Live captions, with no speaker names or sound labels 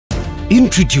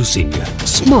Introducing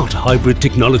Smart Hybrid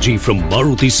technology from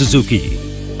Maruti Suzuki,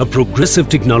 a progressive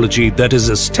technology that is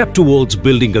a step towards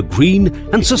building a green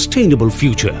and sustainable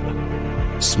future.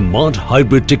 Smart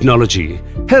Hybrid technology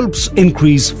helps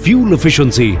increase fuel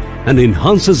efficiency and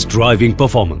enhances driving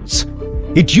performance.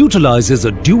 It utilizes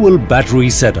a dual battery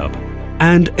setup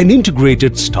and an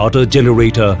integrated starter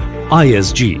generator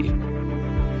ISG.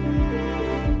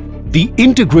 The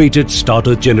integrated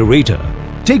starter generator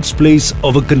takes place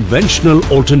of a conventional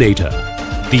alternator.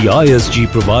 The ISG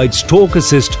provides torque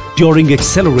assist during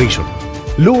acceleration,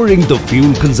 lowering the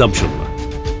fuel consumption.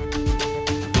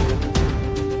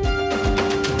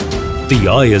 The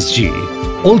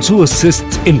ISG also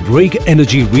assists in brake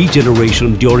energy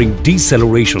regeneration during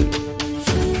deceleration.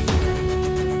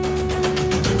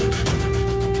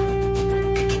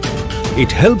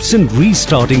 It helps in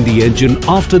restarting the engine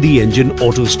after the engine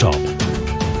auto stop.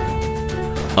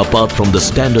 Apart from the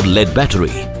standard lead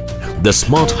battery, the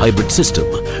Smart Hybrid system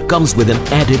comes with an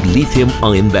added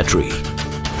lithium-ion battery.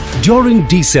 During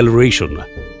deceleration,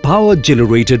 power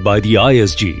generated by the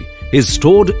ISG is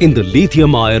stored in the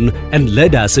lithium-ion and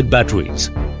lead-acid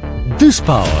batteries. This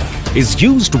power is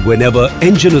used whenever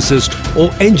engine assist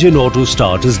or engine auto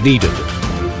start is needed.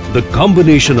 The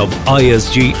combination of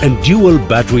ISG and dual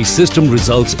battery system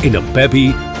results in a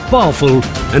peppy, powerful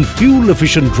and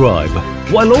fuel-efficient drive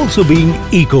while also being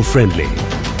eco-friendly.